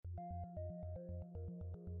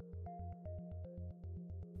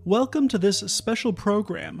Welcome to this special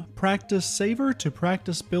program, Practice Saver to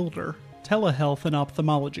Practice Builder, Telehealth and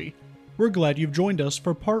Ophthalmology. We're glad you've joined us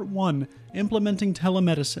for Part 1, Implementing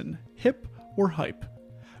Telemedicine, HIP or HYPE.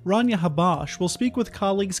 Rania Habash will speak with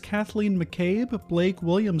colleagues Kathleen McCabe, Blake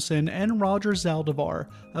Williamson, and Roger Zaldivar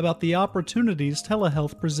about the opportunities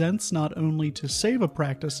telehealth presents not only to save a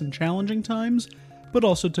practice in challenging times, but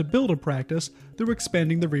also to build a practice through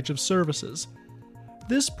expanding the reach of services.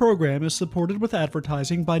 This program is supported with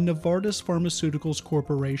advertising by Novartis Pharmaceuticals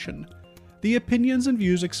Corporation. The opinions and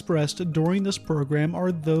views expressed during this program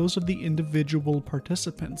are those of the individual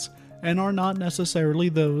participants and are not necessarily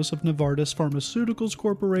those of Novartis Pharmaceuticals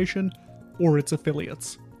Corporation or its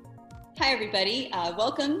affiliates. Hi, everybody.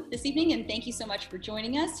 Welcome this evening, and thank you so much for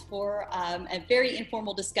joining us for a very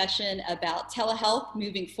informal discussion about telehealth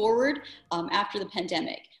moving forward after the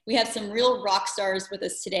pandemic. We have some real rock stars with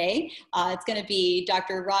us today. It's going to be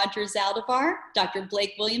Dr. Roger Zaldivar, Dr.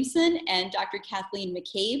 Blake Williamson, and Dr. Kathleen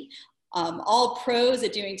McCabe. All pros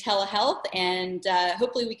at doing telehealth, and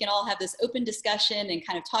hopefully we can all have this open discussion and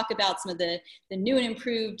kind of talk about some of the new and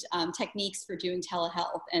improved techniques for doing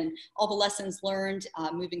telehealth and all the lessons learned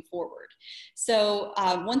moving forward. So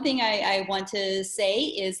one thing I want to say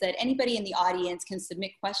is that anybody in the audience can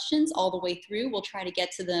submit questions all the way through. We'll try to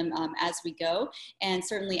get to them as we go, and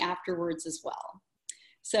certainly afterwards as well.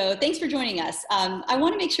 So thanks for joining us. I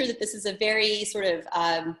want to make sure that this is a very sort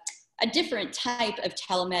of a different type of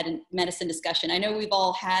telemedicine discussion. I know we've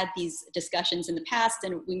all had these discussions in the past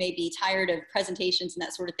and we may be tired of presentations and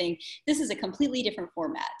that sort of thing. This is a completely different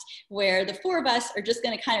format where the four of us are just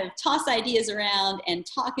gonna kind of toss ideas around and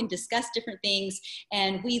talk and discuss different things.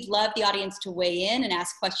 And we'd love the audience to weigh in and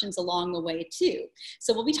ask questions along the way too.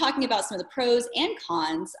 So we'll be talking about some of the pros and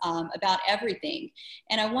cons about everything.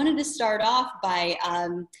 And I wanted to start off by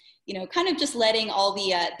kind of just letting all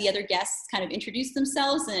the other guests kind of introduce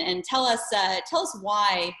themselves and tell us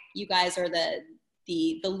why you guys are the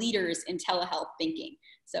leaders in telehealth thinking.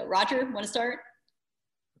 So Roger, want to start?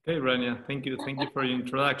 Okay, Rania, thank you for your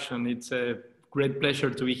introduction. It's a great pleasure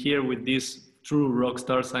to be here with these true rock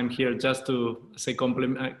stars. I'm here just to say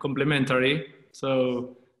complimentary.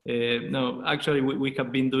 So no, actually we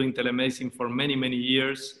have been doing telemedicine for many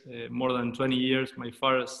years, more than 20 years. My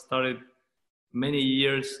father started many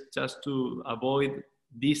years just to avoid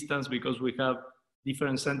distance because we have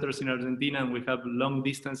different centers in Argentina and we have long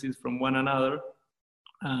distances from one another.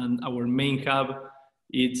 And our main hub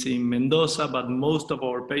is in Mendoza, but most of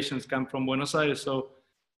our patients come from Buenos Aires. So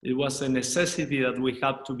it was a necessity that we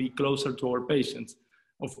had to be closer to our patients.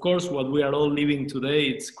 Of course, what we are all living today,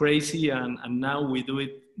 it's crazy. And now we do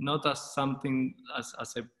it not as something,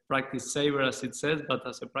 as a practice saver, as it says, but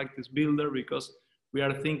as a practice builder, because we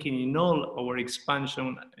are thinking in all our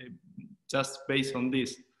expansion just based on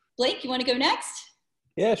this. Blake, you want to go next?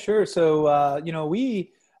 Yeah, sure. So,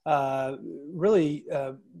 we really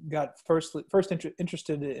got first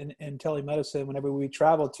interested in telemedicine whenever we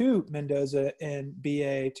traveled to Mendoza and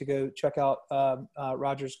BA to go check out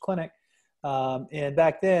Roger's clinic. And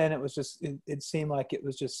back then it was just, it seemed like it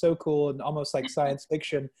was just so cool and almost like science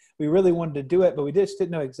fiction. We really wanted to do it, but we just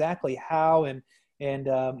didn't know exactly how and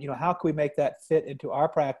how can we make that fit into our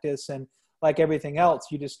practice? And like everything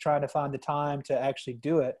else, you just try to find the time to actually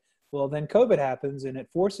do it. Well, then COVID happens and it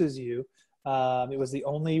forces you. It was the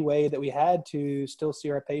only way that we had to still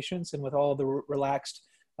see our patients, and with all the relaxed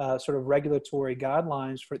sort of regulatory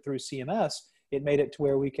guidelines through CMS, it made it to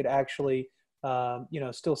where we could actually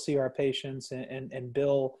still see our patients and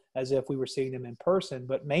bill as if we were seeing them in person.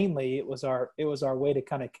 But mainly it was our way to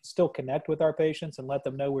kind of still connect with our patients and let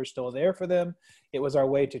them know we're still there for them. It was our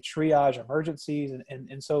way to triage emergencies.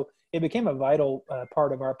 And so it became a vital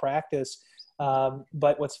part of our practice.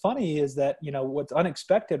 But what's funny is that, what's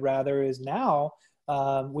unexpected rather is now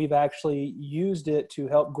we've actually used it to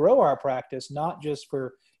help grow our practice, not just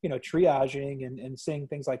for triaging and seeing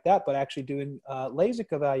things like that, but actually doing LASIK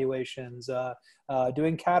evaluations,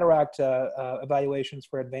 doing cataract evaluations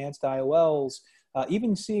for advanced IOLs,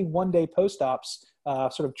 even seeing one-day post-ops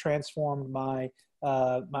sort of transformed my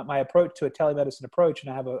approach to a telemedicine approach.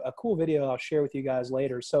 And I have a cool video I'll share with you guys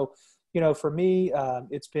later. So, for me,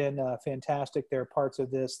 it's been fantastic. There are parts of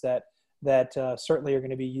this that certainly are going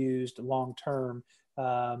to be used long-term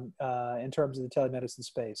in terms of the telemedicine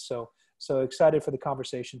space. So excited for the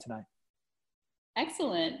conversation tonight.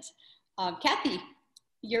 Excellent. Kathy,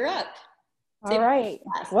 you're up. All right.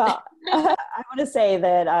 Well, I want to say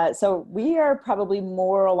that, so we are probably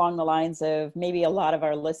more along the lines of maybe a lot of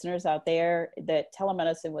our listeners out there, that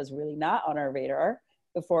telemedicine was really not on our radar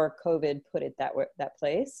before COVID put it that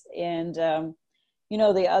place. And you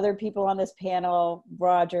know, the other people on this panel,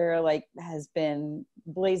 Roger, like, has been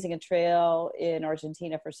blazing a trail in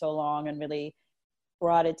Argentina for so long and really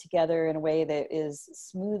brought it together in a way that is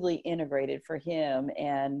smoothly integrated for him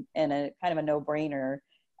and a kind of a no-brainer.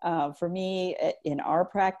 For me, in our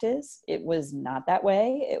practice, it was not that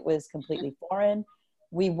way. It was completely foreign.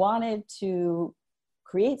 We wanted to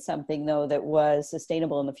create something, though, that was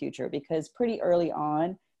sustainable in the future, because pretty early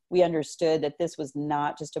on, we understood that this was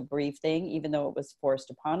not just a brief thing, even though it was forced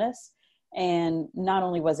upon us. And not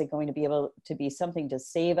only was it going to be able to be something to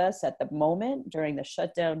save us at the moment during the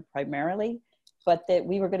shutdown primarily, but that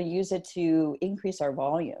we were going to use it to increase our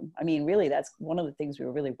volume. I mean, really, that's one of the things we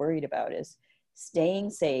were really worried about, is staying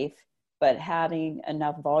safe, but having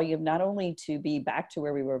enough volume, not only to be back to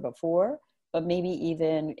where we were before, but maybe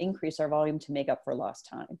even increase our volume to make up for lost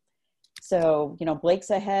time. So, you know,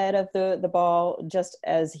 Blake's ahead of the ball, just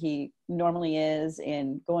as he normally is,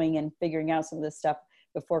 in going and figuring out some of this stuff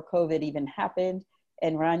before COVID even happened.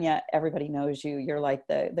 And Rania, everybody knows you. You're like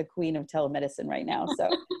the queen of telemedicine right now.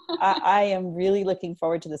 So I am really looking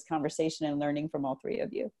forward to this conversation and learning from all three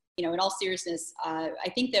of you. You know, in all seriousness,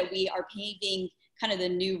 I think that we are paving kind of the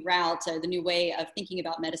new route, the new way of thinking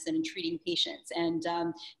about medicine and treating patients. And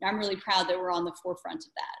I'm really proud that we're on the forefront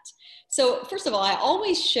of that. So first of all, I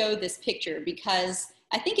always show this picture because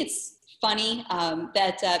I think it's funny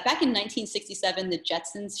that back in 1967, the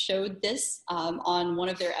Jetsons showed this on one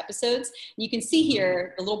of their episodes. And you can see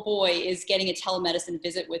here, the little boy is getting a telemedicine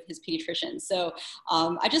visit with his pediatrician. So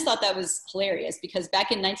I just thought that was hilarious, because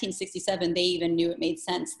back in 1967, they even knew it made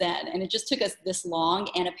sense then. And it just took us this long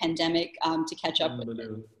and a pandemic to catch up with it.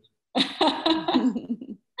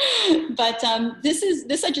 But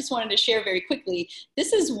this I just wanted to share very quickly.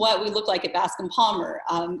 This is what we look like at Bascom Palmer.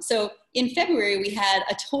 So in February, we had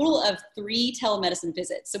a total of 3 telemedicine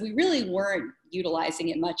visits. So we really weren't utilizing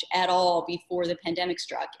it much at all before the pandemic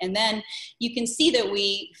struck. And then you can see that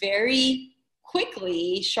we very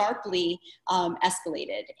quickly, sharply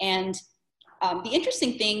escalated. And the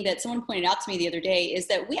interesting thing that someone pointed out to me the other day is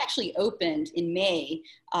that we actually opened in May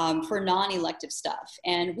for non-elective stuff,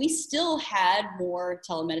 and we still had more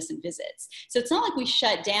telemedicine visits. So it's not like we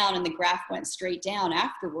shut down and the graph went straight down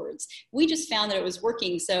afterwards. We just found that it was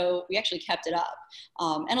working, so we actually kept it up.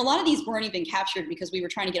 And a lot of these weren't even captured because we were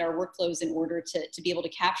trying to get our workflows in order to be able to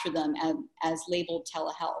capture them as labeled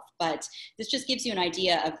telehealth. But this just gives you an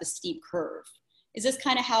idea of the steep curve. Is this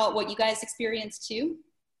kind of what you guys experienced too?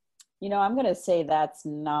 You know, I'm going to say that's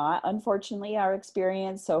not, unfortunately, our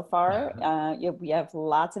experience so far. We have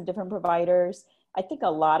lots of different providers. I think a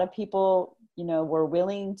lot of people, you know, were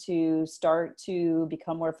willing to start to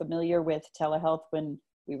become more familiar with telehealth when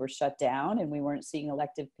we were shut down and we weren't seeing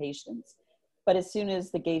elective patients. But as soon as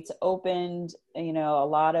the gates opened, you know, a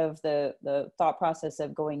lot of the thought process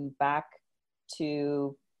of going back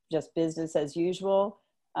to just business as usual,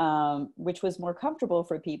 which was more comfortable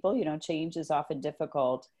for people, you know, change is often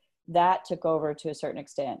difficult. That took over to a certain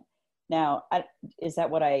extent. Now, is that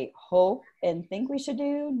what I hope and think we should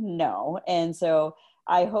do? No. And so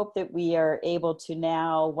I hope that we are able to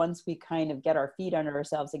now, once we kind of get our feet under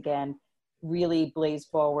ourselves again, really blaze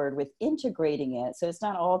forward with integrating it. So it's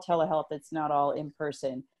not all telehealth, it's not all in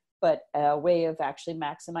person, but a way of actually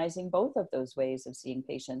maximizing both of those ways of seeing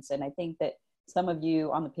patients. And I think that some of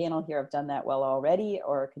you on the panel here have done that well already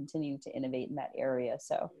or are continuing to innovate in that area.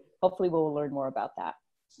 So hopefully we'll learn more about that.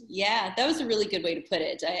 Yeah, that was a really good way to put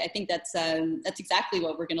it. I think that's exactly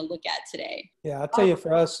what we're going to look at today. Yeah, I'll tell you,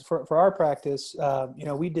 for us, for our practice, you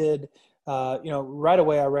know, we did, you know, right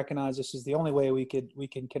away I recognized this is the only way we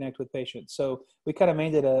can connect with patients. So we kind of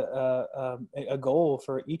made it a goal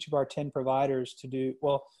for each of our 10 providers to do,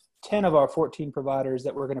 well, 10 of our 14 providers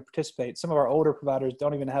that were going to participate. Some of our older providers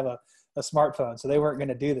don't even have a smartphone, so they weren't going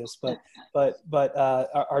to do this, but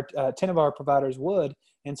our 10 of our providers would.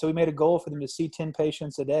 And so we made a goal for them to see 10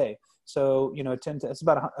 patients a day. So, you know, it's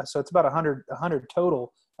about 100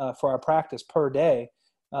 total for our practice per day,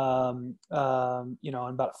 you know,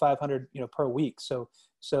 and about 500, you know, per week. So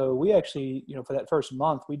we actually, you know, for that first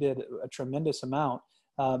month, we did a tremendous amount.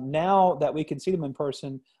 Now that we can see them in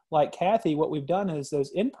person, like Kathy, what we've done is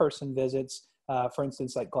those in-person visits, for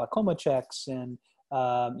instance, like glaucoma checks and,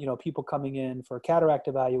 you know, people coming in for cataract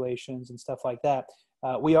evaluations and stuff like that.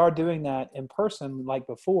 We are doing that in person like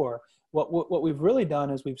before. What we've really done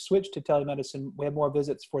is we've switched to telemedicine. We have more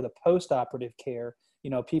visits for the post-operative care, you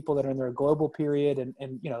know, people that are in their global period and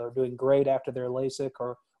you know, they're doing great after their LASIK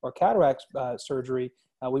or cataract surgery.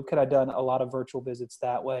 We've kind of done a lot of virtual visits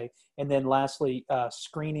that way. And then lastly,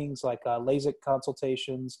 screenings like LASIK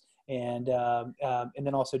consultations and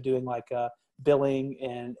then also doing like billing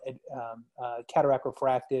and cataract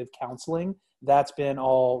refractive counseling, that's been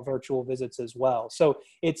all virtual visits as well. So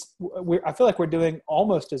I feel like we're doing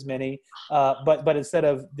almost as many, but instead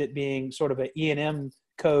of it being sort of an E&M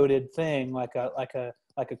coded thing like a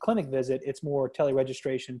clinic visit, it's more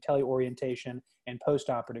teleregistration, teleorientation, and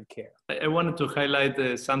post-operative care. I wanted to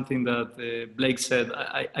highlight something that Blake said.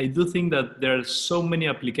 I do think that there are so many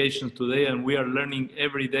applications today, and we are learning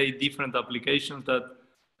every day different applications, that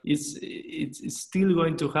it's still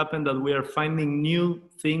going to happen, that we are finding new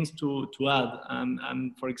things to add.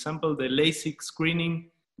 And for example, the LASIK screening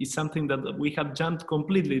is something that we have jumped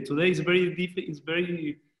completely. Today it's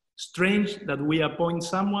very strange that we appoint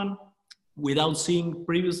someone without seeing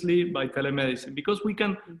previously by telemedicine, because we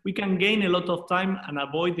can gain a lot of time and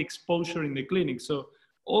avoid exposure in the clinic. So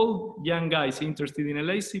all young guys interested in a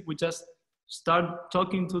LASIK, we just start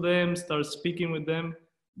talking to them, start speaking with them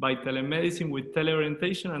by telemedicine with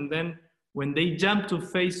teleorientation, and then when they jump to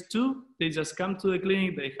phase 2, they just come to the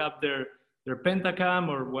clinic, they have their pentacam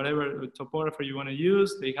or whatever topographer you want to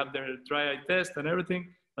use, they have their dry eye test and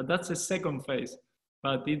everything, but that's a second phase.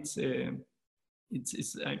 But I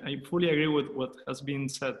fully agree with what has been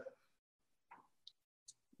said.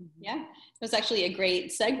 Yeah, it was actually a great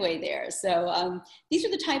segue there. So these are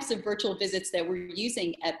the types of virtual visits that we're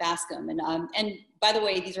using at Bascom. And by the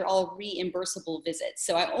way, these are all reimbursable visits.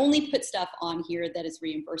 So I only put stuff on here that is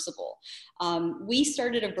reimbursable. We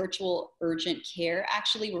started a virtual urgent care,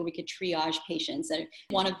 actually, where we could triage patients. And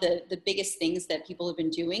one of the biggest things that people have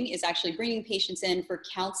been doing is actually bringing patients in for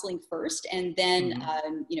counseling first, and then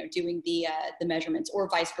doing the measurements, or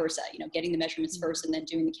vice versa, getting the measurements first and then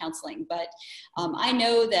doing the counseling. But I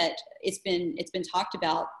know that it's been talked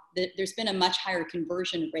about that there's been a much higher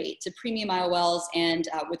conversion rate to premium IOLs and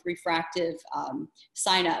with refractive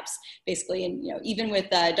signups, basically. And even with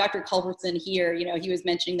Dr. Culbertson here, he was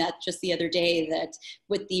mentioning that just the other day, that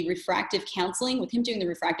with the refractive counseling, with him doing the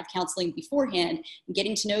refractive counseling beforehand and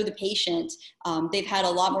getting to know the patient, they've had a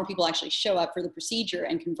lot more people actually show up for the procedure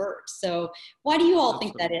and convert. So why do you all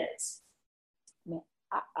think that is?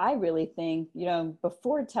 I really think,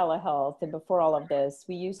 before telehealth and before all of this,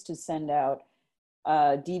 we used to send out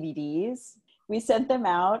DVDs. We sent them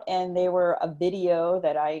out, and they were a video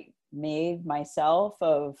that I made myself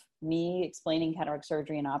of me explaining cataract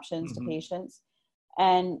surgery and options to patients.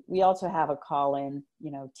 And we also have a call-in,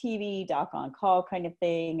 TV, doc on call kind of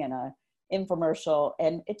thing, and a infomercial.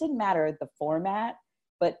 And it didn't matter the format,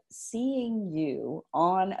 but seeing you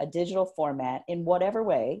on a digital format in whatever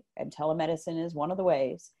way, and telemedicine is one of the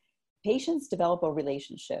ways, patients develop a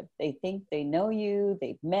relationship. They think they know you,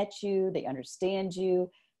 they've met you, they understand you.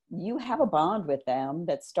 You have a bond with them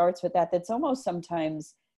that starts with that. That's almost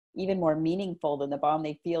sometimes even more meaningful than the bond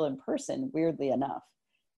they feel in person, weirdly enough.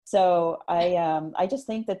 So I just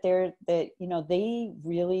think that they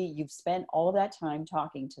really, you've spent all of that time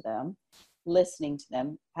talking to them, listening to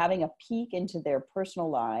them, having a peek into their personal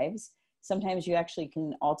lives. Sometimes you actually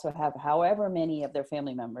can also have however many of their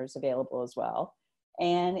family members available as well.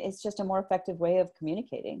 And it's just a more effective way of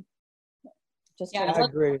communicating. I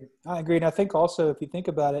agree. And I think also, if you think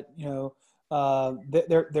about it,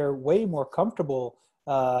 they're way more comfortable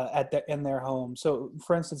in their home. So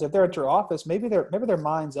for instance, if they're at your office, maybe their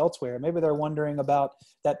mind's elsewhere. Maybe they're wondering about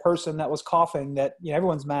that person that was coughing, that,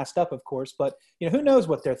 everyone's masked up, of course, but who knows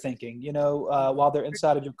what they're thinking, while they're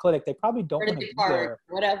inside of your clinic. They probably don't want to be there.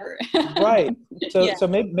 Whatever. Right. So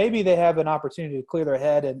maybe they have an opportunity to clear their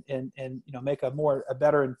head and make a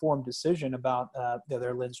better informed decision about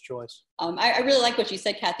their lens choice. I really like what you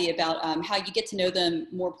said, Kathy, about how you get to know them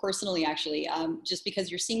more personally, actually, just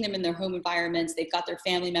because you're seeing them in their home environments. They've got their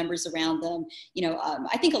family members around them.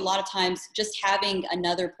 I think a lot of times just having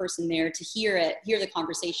another person there to hear the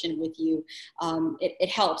conversation with you, it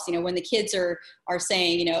helps. When the kids are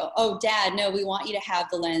saying, oh, Dad, no, we want you to have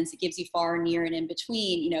the lens. It gives you far, near, and in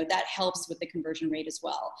between. That helps with the conversion rate as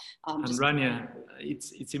well. And Rania,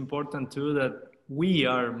 it's important too that we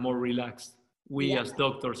are more relaxed. We as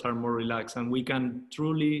doctors are more relaxed, and we can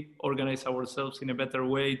truly organize ourselves in a better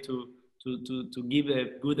way to give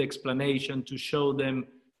a good explanation, to show them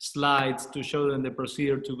slides, to show them the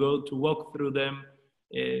procedure, to walk through them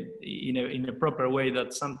in a proper way.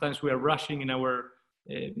 That sometimes we are rushing in our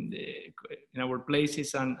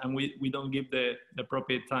places, and we don't give the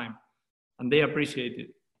appropriate time, and they appreciate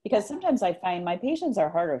it. Because sometimes I find my patients are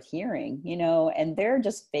hard of hearing, and they're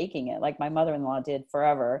just faking it, like my mother-in-law did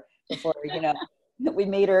forever before, we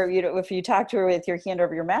made her, if you talk to her with your hand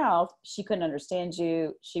over your mouth, she couldn't understand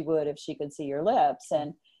you. She would if she could see your lips.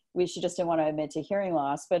 And she just didn't want to admit to hearing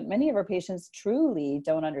loss. But many of our patients truly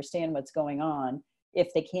don't understand what's going on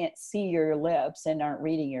if they can't see your lips and aren't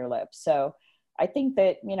reading your lips. So I think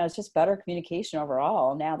that, it's just better communication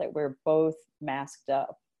overall now that we're both masked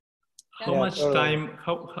up. How much time?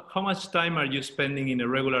 How much time are you spending in a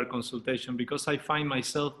regular consultation? Because I find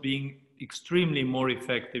myself being extremely more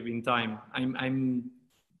effective in time.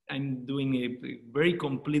 I'm doing a very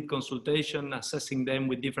complete consultation, assessing them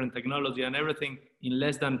with different technology and everything in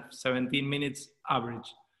less than 17 minutes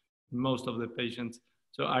average, most of the patients.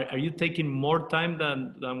 So are you taking more time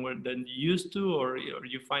than you used to, or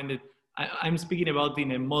you find it? I'm speaking about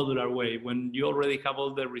in a modular way, when you already have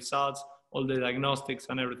all the results, all the diagnostics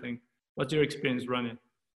and everything. What's your experience running?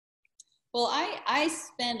 Well, I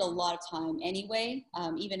spend a lot of time anyway,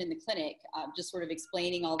 even in the clinic, just sort of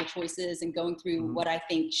explaining all the choices and going through what I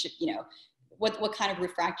think should, what kind of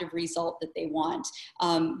refractive result that they want.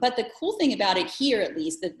 But the cool thing about it here, at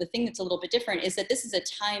least, the thing that's a little bit different is that this is a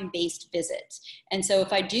time-based visit. And so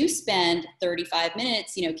if I do spend 35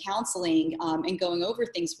 minutes, counseling and going over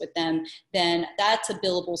things with them, then that's a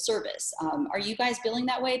billable service. Are you guys billing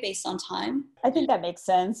that way based on time? I think that makes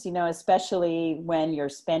sense, especially when you're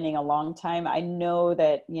spending a long time. I know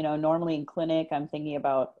that, normally in clinic, I'm thinking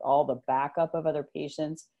about all the backup of other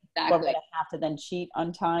patients. Exactly. We're going to have to then cheat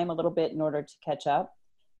on time a little bit in order to catch up.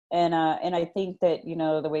 And I think that,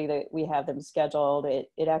 the way that we have them scheduled,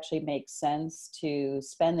 it actually makes sense to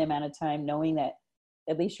spend the amount of time knowing that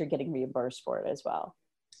at least you're getting reimbursed for it as well.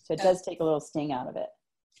 So it does take a little sting out of it.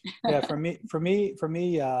 Yeah, for me,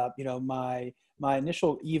 my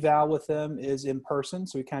initial eval with them is in person.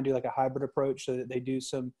 So we kind of do like a hybrid approach so that they do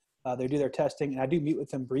their testing, and I do meet with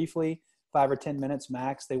them briefly, 5 or 10 minutes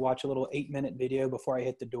max. They watch a little 8-minute video before I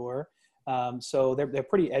hit the door. So they're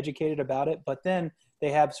pretty educated about it, but then they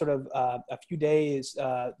have sort of a few days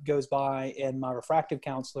goes by and my refractive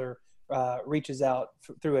counselor reaches out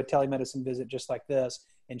through a telemedicine visit just like this.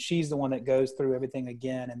 And she's the one that goes through everything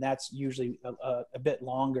again. And that's usually a bit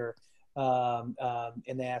longer. And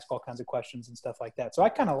they ask all kinds of questions and stuff like that. So I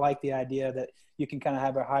kind of like the idea that you can kind of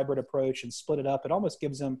have a hybrid approach and split it up. It almost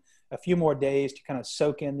gives them a few more days to kind of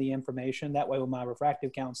soak in the information. That way, when my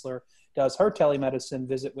refractive counselor does her telemedicine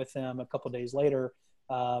visit with them a couple of days later,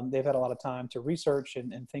 they've had a lot of time to research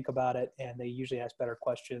and think about it. And they usually ask better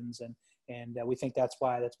questions. And we think that's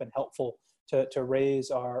why that's been helpful to raise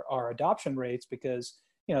our adoption rates, because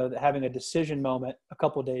having a decision moment a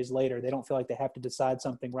couple of days later, they don't feel like they have to decide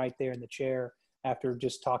something right there in the chair after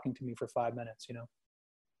just talking to me for 5 minutes,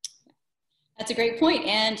 That's a great point,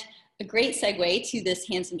 and a great segue to this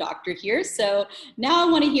handsome doctor here. So now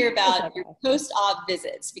I want to hear about your post-op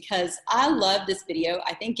visits, because I love this video.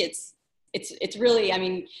 I think it's really,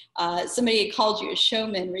 somebody called you a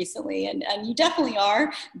showman recently, and you definitely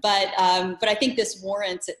are, but I think this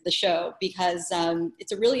warrants the show, because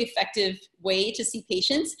it's a really effective way to see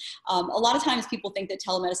patients. A lot of times people think that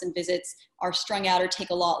telemedicine visits are strung out or take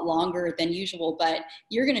a lot longer than usual, but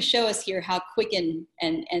you're going to show us here how quick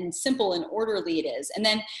and simple and orderly it is. And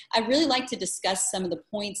then I'd really like to discuss some of the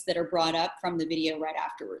points that are brought up from the video right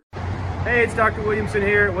afterward. Hey, it's Dr. Williamson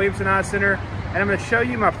here at Williamson Eye Center, and I'm going to show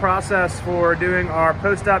you my process for doing our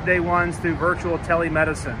post-op day ones through virtual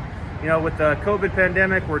telemedicine. With the COVID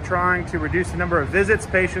pandemic, we're trying to reduce the number of visits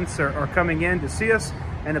patients are coming in to see us,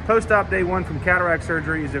 and the post-op day one from cataract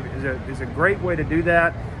surgery is a great way to do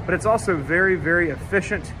that, but it's also very, very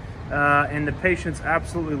efficient, and the patients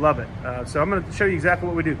absolutely love it. So I'm going to show you exactly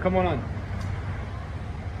what we do. Come on.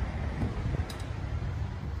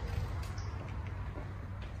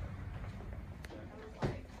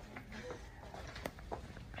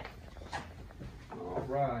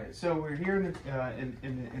 Right, so we're here in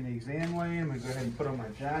the exam lane. I'm going to go ahead and put on my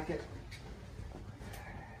jacket.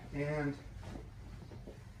 And,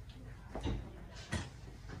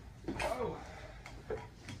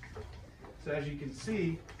 so as you can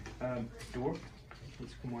see, door,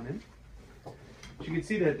 let's come on in. As you can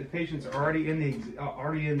see that the patients are already in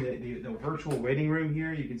the virtual waiting room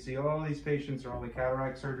here. You can see all these patients are all the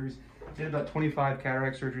cataract surgeries. Did about 25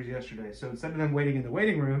 cataract surgeries yesterday. So instead of them waiting in the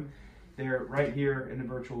waiting room, they're right here in the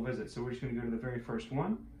virtual visit. So we're just going to go to the very first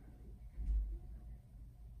one.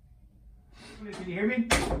 Can you hear me?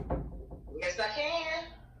 Yes, I can.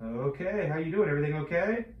 Okay, how you doing? Everything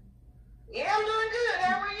okay? Yeah, I'm doing good.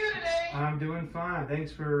 How are you today? I'm doing fine.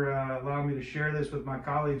 Thanks for allowing me to share this with my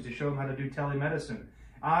colleagues to show them how to do telemedicine.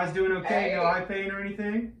 Eyes doing okay? Hey. No eye pain or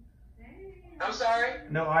anything? I'm sorry?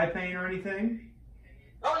 No eye pain or anything?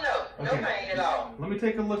 Oh, no. No Okay. pain at all. Let me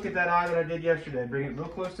take a look at that eye that I did yesterday. Bring it real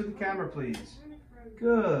close to the camera, please.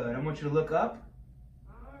 Good. I want you to look up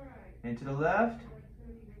and to the left.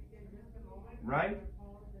 Right.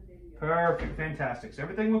 Perfect. Fantastic. So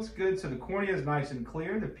everything looks good. So the cornea is nice and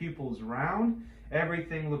clear. The pupil's round.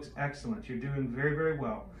 Everything looks excellent. You're doing very, very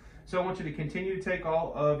well. So I want you to continue to take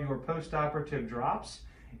all of your post-operative drops.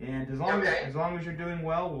 And as long as you're doing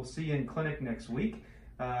well, we'll see you in clinic next week.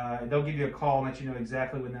 They'll give you a call and let you know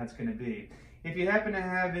exactly when that's going to be. If you happen to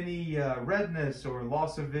have any redness or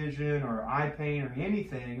loss of vision or eye pain or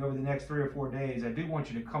anything over the next 3 or 4 days, I do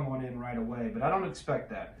want you to come on in right away. But I don't expect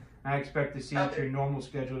that. I expect to see you at your normal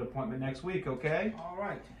scheduled appointment next week, okay? All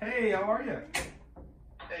right. Hey, how are you?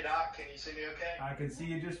 Hey, Doc, can you see me okay? I can see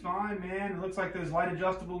you just fine, man. It looks like those light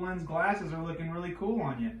adjustable lens glasses are looking really cool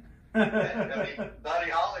on you.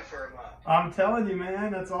 Buddy Holly for a month. I'm telling you,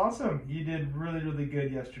 man, that's awesome. You did really, really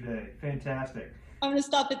good yesterday. Fantastic. I'm going to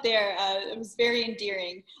stop it there. It was very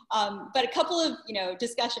endearing. But a couple of,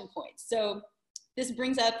 discussion points. So this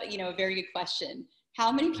brings up, a very good question. How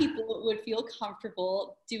many people would feel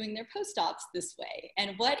comfortable doing their post-ops this way?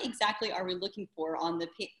 And what exactly are we looking for on the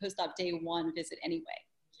post-op day 1 visit anyway?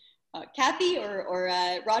 Kathy or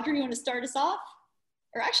Roger, you want to start us off?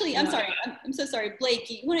 Or actually, I'm sorry, I'm so sorry, Blake,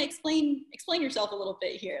 you want to explain yourself a little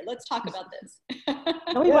bit here. Let's talk about this.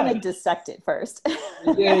 We want to dissect it first.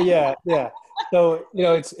 Yeah. So,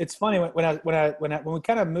 it's funny when we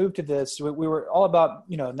kind of moved to this, we were all about,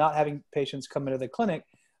 not having patients come into the clinic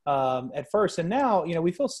at first. And now,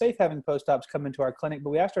 we feel safe having post-ops come into our clinic, but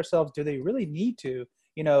we asked ourselves, do they really need to?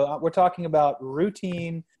 We're talking about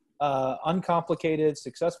routine, uncomplicated,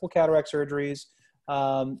 successful cataract surgeries.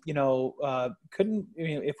 If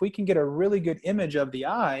we can get a really good image of the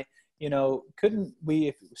eye, couldn't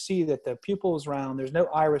we see that the pupil is round, there's no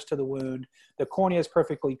iris to the wound, the cornea is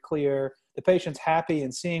perfectly clear, the patient's happy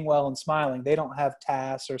and seeing well and smiling, they don't have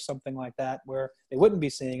TAS or something like that where they wouldn't be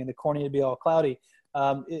seeing and the cornea would be all cloudy.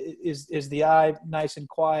 Is the eye nice and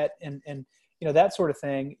quiet and that sort of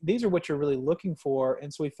thing? These are what you're really looking for.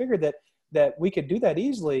 And so we figured that we could do that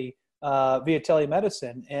easily via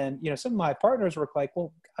telemedicine. And, some of my partners were like,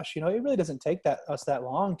 well, gosh, it really doesn't take us that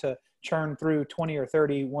long to churn through 20 or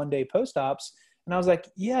 30 one-day post-ops. And I was like,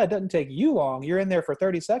 yeah, it doesn't take you long. You're in there for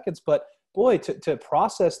 30 seconds. But boy, to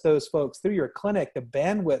process those folks through your clinic, the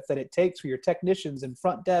bandwidth that it takes for your technicians and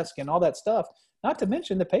front desk and all that stuff, not to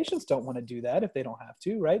mention the patients don't want to do that if they don't have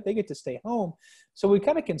to, right? They get to stay home. So we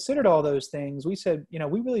kind of considered all those things. We said,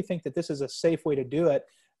 we really think that this is a safe way to do it.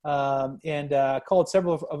 And called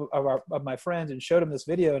several of my friends and showed them this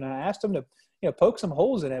video, and I asked them to poke some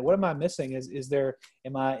holes in it. What am I missing?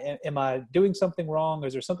 Am I doing something wrong? Or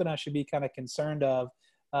is there something I should be kind of concerned of?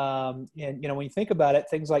 And when you think about it,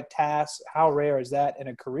 things like TAS, how rare is that in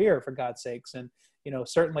a career, for God's sakes? And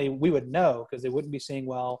certainly we would know because they wouldn't be seeing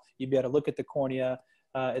well. You'd be able to look at the cornea,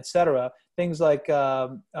 et cetera. Things like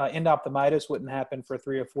endophthalmitis wouldn't happen for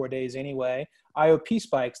 3 or 4 days anyway. IOP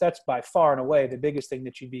spikes, that's by far and away the biggest thing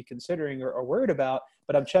that you'd be considering or worried about.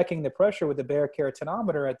 But I'm checking the pressure with the bare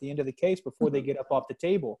keratinometer at the end of the case before they get up off the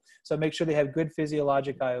table. So make sure they have good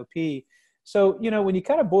physiologic IOP. So, when you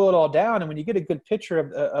kind of boil it all down and when you get a good picture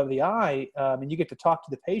of the eye and you get to talk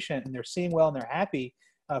to the patient and they're seeing well and they're happy,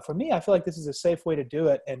 for me, I feel like this is a safe way to do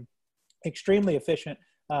it and extremely efficient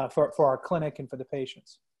for our clinic and for the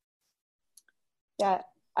patients. Yeah,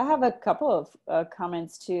 I have a couple of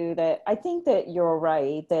comments too, that I think that you're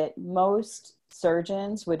right, that most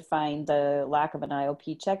surgeons would find the lack of an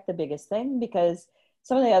IOP check the biggest thing, because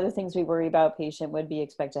some of the other things we worry about, patient would be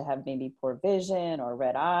expected to have maybe poor vision or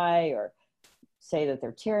red eye, or say that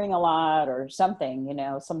they're tearing a lot or something,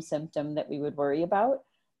 some symptom that we would worry about.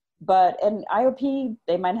 But an IOP,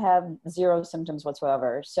 they might have 0 symptoms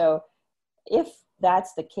whatsoever. So if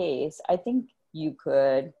that's the case, I think you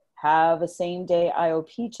could have a same day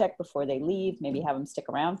IOP check before they leave, maybe have them stick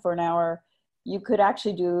around for an hour. You could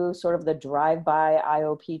actually do sort of the drive-by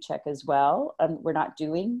IOP check as well. We're not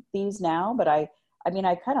doing these now, but I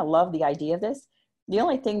kind of love the idea of this. The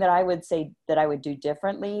only thing that I would say that I would do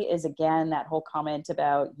differently is, again, that whole comment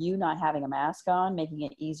about you not having a mask on, making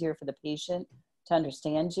it easier for the patient to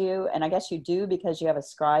understand you. And I guess you do because you have a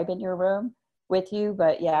scribe in your room with you.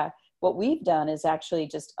 But yeah, what we've done is actually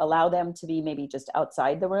just allow them to be maybe just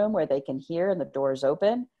outside the room where they can hear and the door's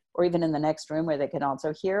open, or even in the next room where they can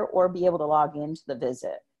also hear, or be able to log into the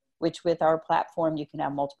visit, which with our platform, you can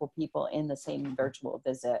have multiple people in the same virtual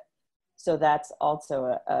visit. So that's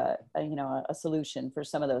also a solution for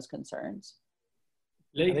some of those concerns.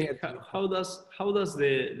 Like, how does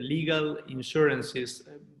the legal insurances,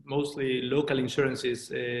 mostly local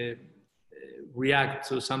insurances, react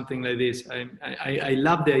to something like this? I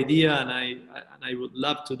love the idea and I would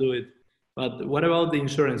love to do it, but what about the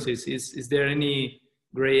insurances? Is there any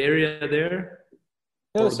gray area there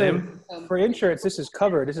for them? For insurance, this is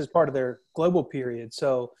covered. This is part of their global period.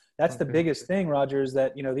 So that's the biggest thing, Roger, is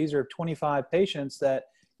that, these are 25 patients that,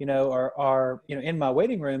 are in my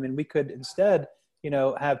waiting room, and we could instead,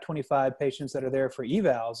 have 25 patients that are there for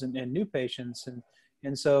evals and new patients.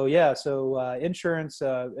 And so, yeah, so insurance,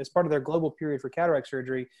 as part of their global period for cataract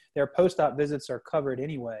surgery, their post-op visits are covered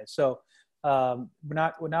anyway. So we're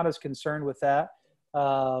not as concerned with that.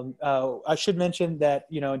 I should mention that,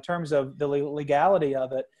 in terms of the legality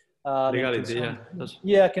of it,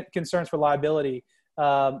 concerns for liability.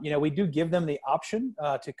 We do give them the option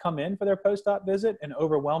to come in for their post-op visit, and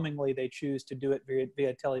overwhelmingly they choose to do it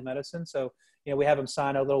via telemedicine. So, we have them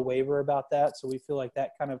sign a little waiver about that. So we feel like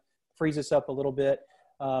that kind of frees us up a little bit.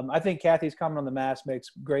 I think Kathy's comment on the mask makes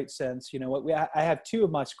great sense. I have 2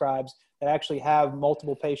 of my scribes that actually have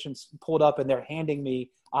multiple patients pulled up, and they're handing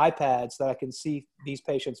me iPads that I can see these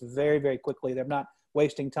patients very, very quickly. They're not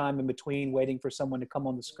wasting time in between waiting for someone to come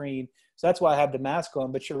on the screen. So that's why I have the mask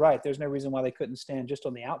on. But you're right. There's no reason why they couldn't stand just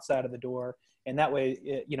on the outside of the door. And that way,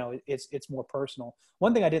 it's more personal.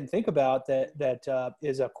 One thing I didn't think about that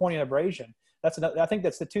is a corneal abrasion. I think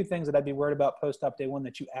that's the 2 things that I'd be worried about post-op day 1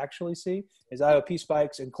 that you actually see is IOP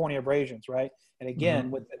spikes and corneal abrasions, right? And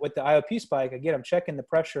again, with the IOP spike, again, I'm checking the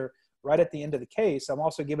pressure right at the end of the case. I'm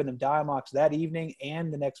also giving them Diamox that evening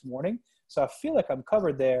and the next morning. So I feel like I'm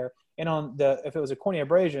covered there. And if it was a corneal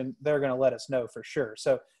abrasion, they're going to let us know for sure.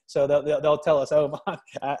 So they'll tell us, oh,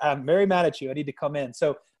 I'm very mad at you. I need to come in.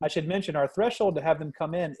 So I should mention our threshold to have them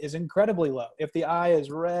come in is incredibly low. If the eye is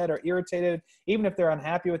red or irritated, even if they're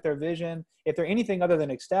unhappy with their vision, if they're anything other than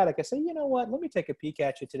ecstatic, I say, you know what, let me take a peek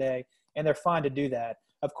at you today. And they're fine to do that.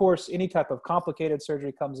 Of course, any type of complicated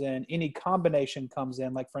surgery comes in, any combination comes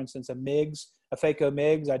in, like for instance, a phaco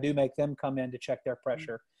MIGS, I do make them come in to check their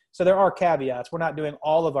pressure. So there are caveats. We're not doing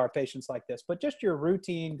all of our patients like this, but just your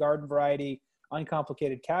routine garden variety,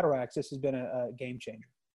 uncomplicated cataracts, this has been a game changer.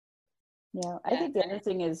 Yeah, I think the other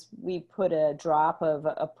thing is we put a drop of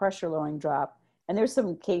a pressure lowering drop, and there's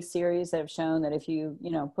some case series that have shown that if you,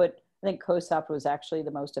 put, I think COSOP was actually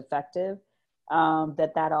the most effective,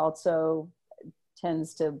 that also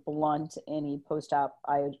tends to blunt any post-op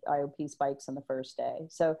IOP spikes on the first day.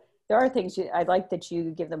 So there are things I'd like that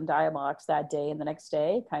you give them Diamox that day and the next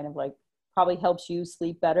day, kind of like probably helps you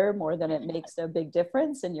sleep better more than it makes a big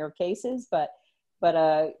difference in your cases. But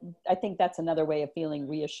I think that's another way of feeling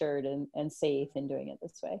reassured and safe in doing it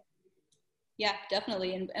this way. Yeah,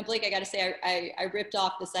 definitely. And Blake, I got to say, I ripped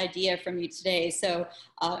off this idea from you today. So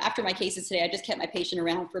after my cases today, I just kept my patient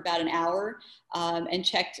around for about an hour and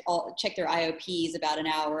checked their IOPs about an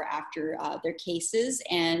hour after their cases.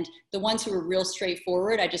 And the ones who were real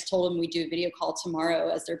straightforward, I just told them we'd do a video call tomorrow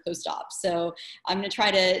as their post-op. So I'm going to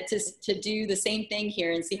try to do the same thing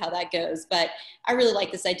here and see how that goes. But I really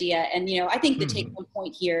like this idea. And, I think the take-home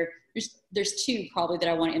point here, there's 2 probably that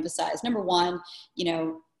I want to emphasize. Number 1,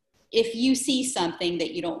 if you see something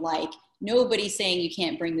that you don't like, nobody's saying you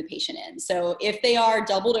can't bring the patient in. So if they are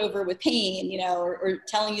doubled over with pain, or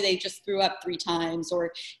telling you they just threw up 3 times,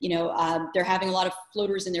 or, they're having a lot of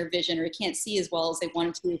floaters in their vision, or can't see as well as they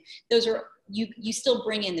wanted to, those are, you still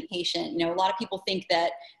bring in the patient. A lot of people think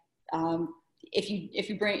that if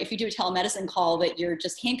you do a telemedicine call that you're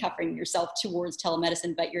just handcuffing yourself towards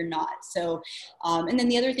telemedicine, but you're not. So, and then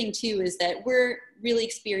the other thing too is that we're really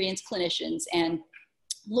experienced clinicians, and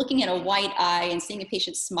looking at a white eye and seeing a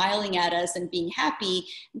patient smiling at us and being happy,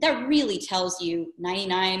 that really tells you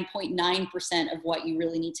 99.9% of what you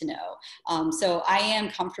really need to know. So I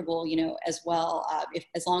am comfortable, as well,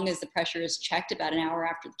 as long as the pressure is checked about an hour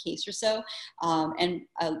after the case or so. And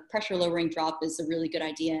a pressure lowering drop is a really good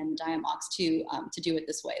idea, and Diamox too, to do it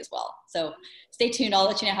this way as well. So stay tuned. I'll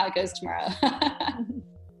let you know how it goes tomorrow.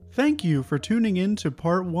 Thank you for tuning in to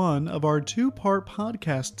part 1 of our 2-part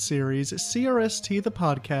podcast series, CRST the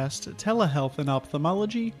Podcast, Telehealth and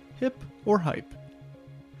Ophthalmology, Hip or Hype.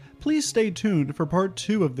 Please stay tuned for part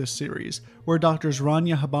 2 of this series, where Drs.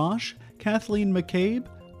 Rania Habash, Kathleen McCabe,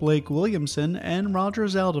 Blake Williamson, and Roger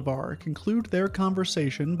Zaldivar conclude their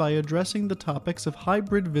conversation by addressing the topics of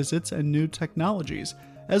hybrid visits and new technologies,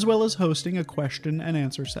 as well as hosting a question and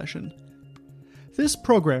answer session. This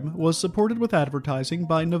program was supported with advertising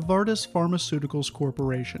by Novartis Pharmaceuticals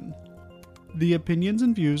Corporation. The opinions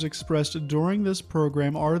and views expressed during this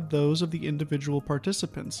program are those of the individual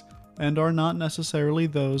participants and are not necessarily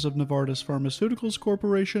those of Novartis Pharmaceuticals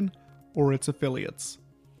Corporation or its affiliates.